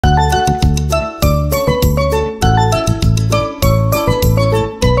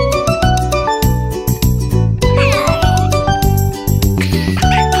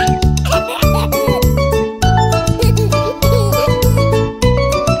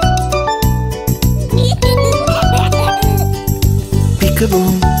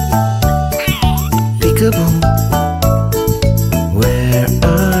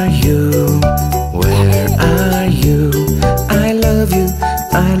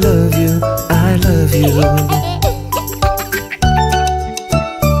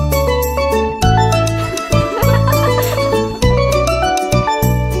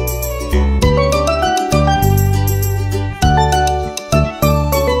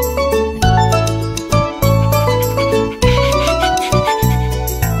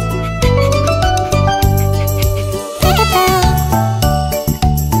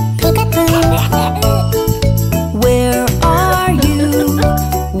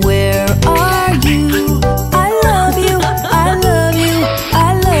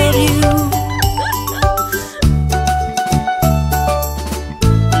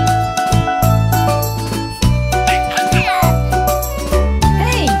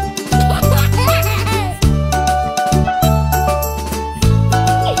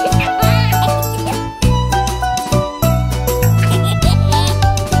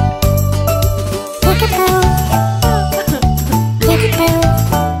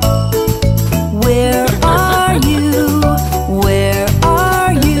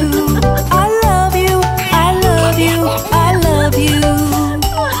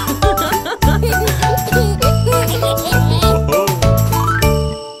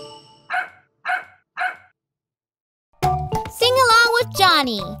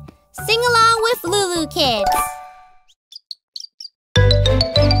Johny. Sing along with LooLoo Kids.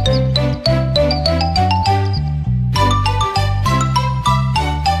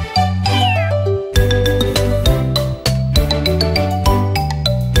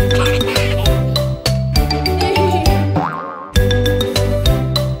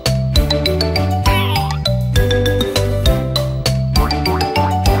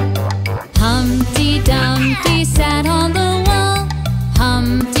 Humpty Dumpty sat on the wall.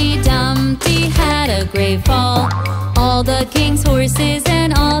 Humpty Dumpty had a great fall. All the king's horses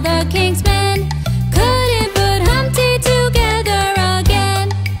and all the king's men couldn't put Humpty together again.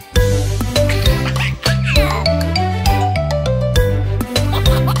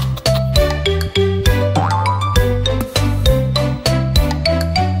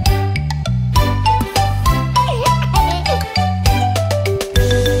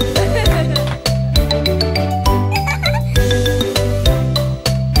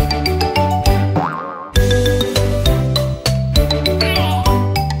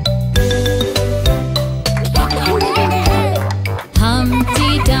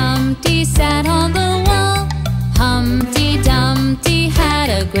 Humpty Dumpty sat on the wall. Humpty Dumpty had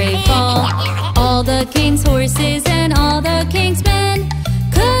a great fall. All the king's horses and all the king's men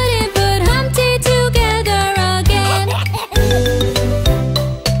couldn't put Humpty together again.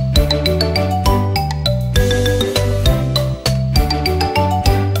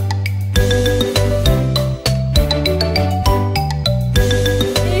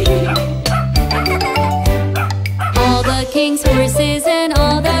 All the king's horses and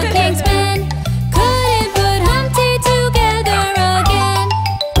all the king's men